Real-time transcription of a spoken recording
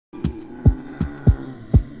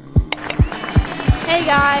Hey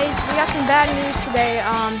guys, we got some bad news today.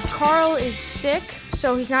 Karl is sick,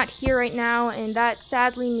 so he's not here right now, and that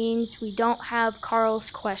sadly means we don't have Karl's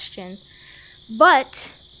question.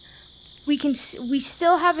 But we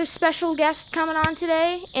still have a special guest coming on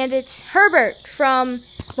today, and it's Herbert from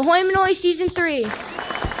MAHOYMANOY Season 3.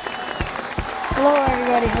 Hello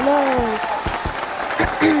everybody, hello.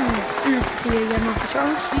 Nice to see you again, Uncle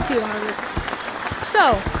Charles. You too, Herbert.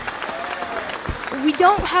 So, we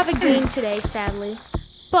don't have a game today, sadly,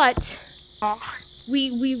 but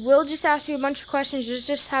we will just ask you a bunch of questions,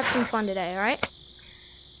 just have some fun today, alright?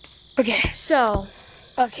 Okay. So,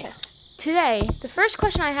 today, the first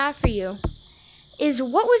question I have for you is,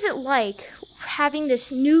 what was it like having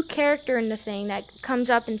this new character in the thing that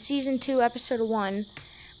comes up in Season 2, Episode 1,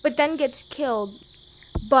 but then gets killed,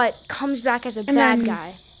 but comes back as a bad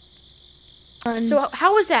guy? So,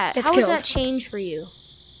 how was that? How was that change for you?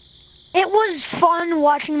 It was fun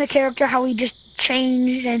watching the character, how he just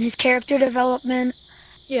changed and his character development.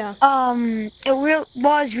 Yeah. It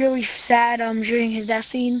was really sad, during his death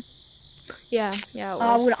scene. Yeah, it was.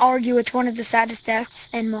 I would argue it's one of the saddest deaths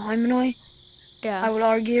in MAHOYMANOY. Yeah. I would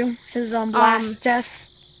argue his, last death.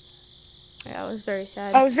 Yeah, it was very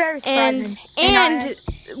sad. I was very surprising. And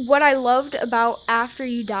what I loved about after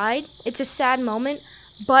you died, it's a sad moment,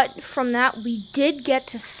 but from that, we did get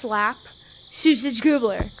to slap Sausage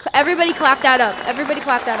Goobler. Everybody clap that up. Everybody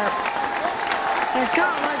clap that up. Let's go,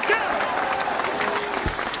 let's go!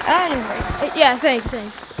 Anyways. Yeah,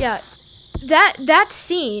 thanks. Yeah, that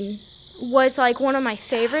scene was like one of my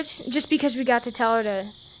favorites, just because we got to tell her to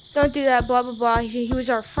don't do that, blah blah blah. He was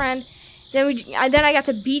our friend. Then I got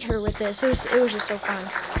to beat her with this. It was just so fun.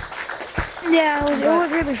 Yeah, it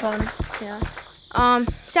was really fun. Yeah.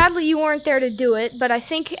 Sadly you weren't there to do it, but I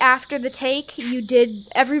think after the take, you did.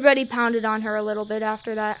 Everybody pounded on her a little bit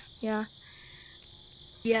after that. Yeah.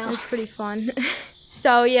 Yeah. It was pretty fun.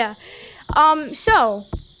 So yeah. So,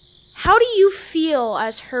 how do you feel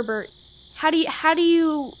as Herbert? How do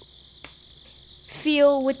you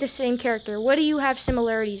feel with the same character? What do you have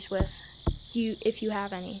similarities with? If you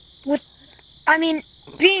have any? I mean,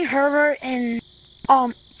 being Herbert and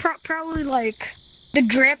probably like the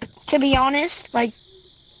drip, to be honest, like.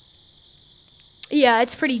 Yeah,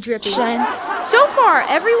 it's pretty drippy. So far,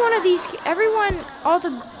 all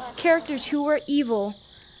the characters who were evil,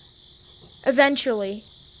 eventually,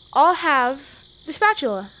 all have the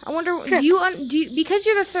spatula. I wonder, do you because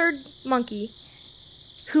you're the third monkey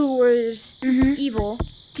who was evil,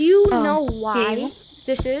 do you know why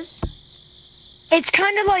this is? It's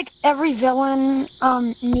kind of like every villain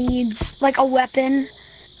needs like a weapon.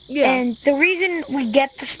 Yeah. And the reason we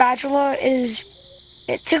get the spatula is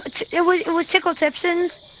it was Tickle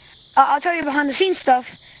Tipson's. I'll tell you behind the scenes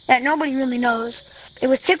stuff that nobody really knows. It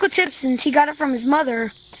was Tickle Tipson's. He got it from his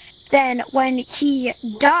mother. Then when he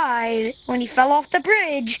died, when he fell off the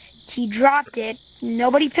bridge, he dropped it.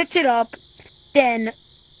 Nobody picked it up. Then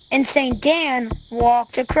Insane Dan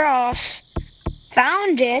walked across,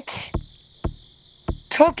 found it,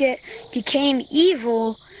 took it, became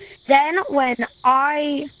evil. Then when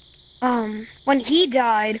he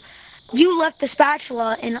died, you left the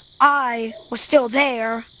spatula and I was still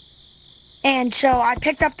there. And so I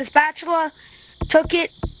picked up the spatula, took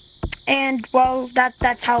it, and well,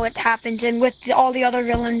 that's how it happens. And with all the other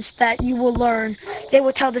villains that you will learn, they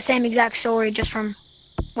will tell the same exact story just from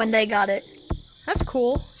when they got it. That's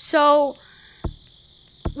cool. So,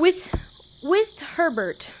 with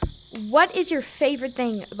Herbert, what is your favorite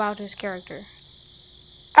thing about his character?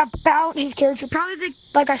 About his character, probably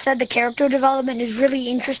like I said, the character development is really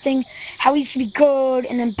interesting. How he used to be good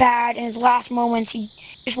and then bad, and his last moments, he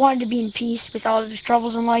just wanted to be in peace with all of his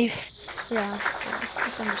troubles in life. Yeah,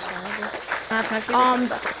 that's understandable. That's my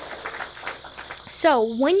favorite thing. So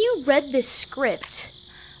when you read this script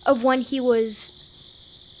of when he was,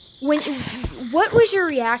 what was your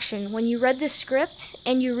reaction when you read this script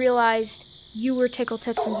and you realized you were Tickle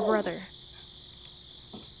Tipson's brother?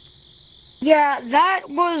 Yeah, that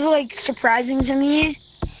was, like, surprising to me.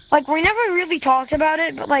 Like, we never really talked about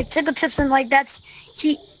it, but, like, Tickle Tipson, like,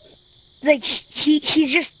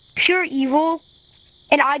 he's just pure evil.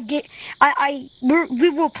 And we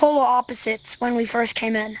were polar opposites when we first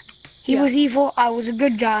came in. He was evil, I was a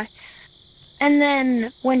good guy. And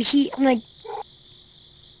then when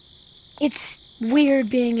it's weird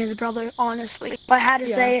being his brother, honestly. If I had to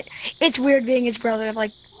say it, it's weird being his brother,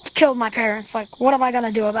 like, killed my parents. Like, what am I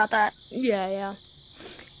gonna do about that? Yeah.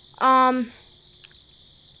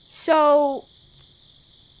 So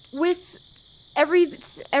with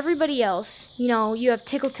everybody else, you know, you have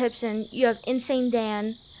Tickle Tipson, you have Insane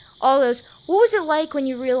Dan, all those. What was it like when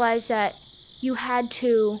you realized that you had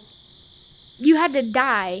to you had to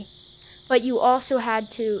die, but you also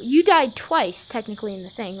had to. You died twice technically in the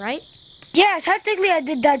thing, right? Yeah, technically I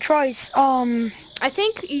did die twice. I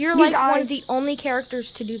think you're like one of the only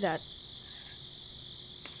characters to do that.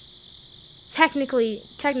 Technically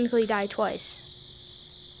die twice.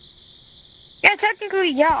 Yeah,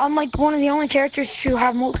 technically, yeah, I'm like one of the only characters to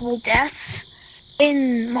have multiple deaths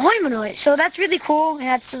in MAHOYMANOY. So that's really cool, and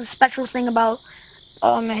that's the special thing about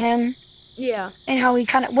him. Yeah. And how he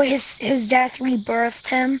kind of, his death rebirthed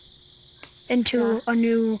him into a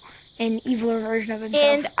new and eviler version of himself.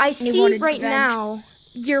 And I see right now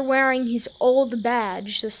you're wearing his old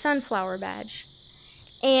badge, the sunflower badge.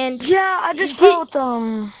 And yeah, I just felt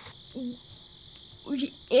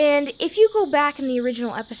And if you go back in the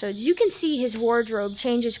original episodes, you can see his wardrobe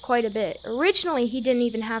changes quite a bit. Originally, he didn't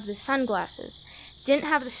even have the sunglasses, didn't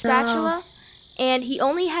have the spatula, and he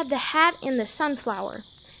only had the hat and the sunflower.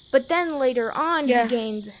 But then later on, he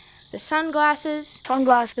gained the sunglasses.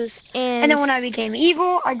 And then when I became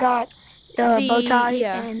evil, I got the bow tie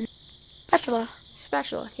and spatula.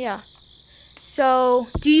 Spatula, yeah. So,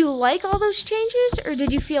 do you like all those changes, or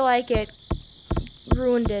did you feel like it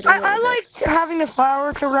ruined it a little bit? I liked having the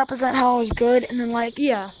flower to represent how I was good, and then I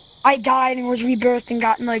died and was rebirthed and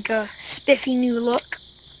gotten like a spiffy new look.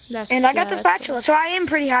 And I got the spatula, so I am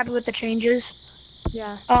pretty happy with the changes.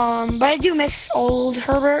 Yeah. But I do miss old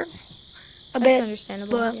Herbert a bit. That's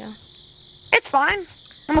understandable. But yeah. It's fine.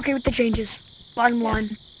 I'm okay with the changes. Bottom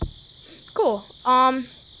line. Cool.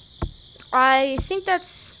 I think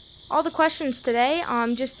that's all the questions today.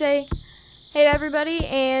 Just say hey to everybody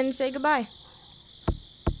and say goodbye.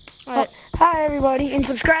 Right. Hi everybody, and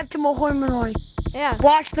subscribe to MAHOYMANOY. Yeah.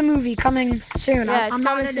 Watch the movie coming soon. Yeah, it's I'm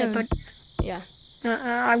coming not in soon. it, but yeah.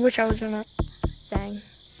 I wish I was in it. Dang.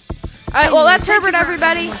 All right. Well, that's Herbert,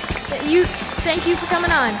 everybody. Thank you for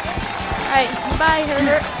coming on. All right. Bye,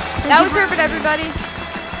 Herbert. That was Herbert, everybody.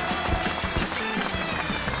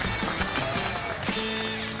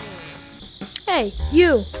 Hey,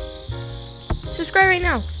 you. Subscribe right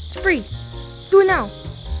now. It's free. Do it now.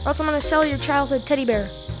 Or else I'm going to sell your childhood teddy bear.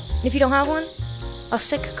 And if you don't have one, I'll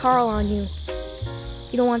sick Karl on you.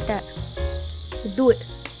 You don't want that. So do it.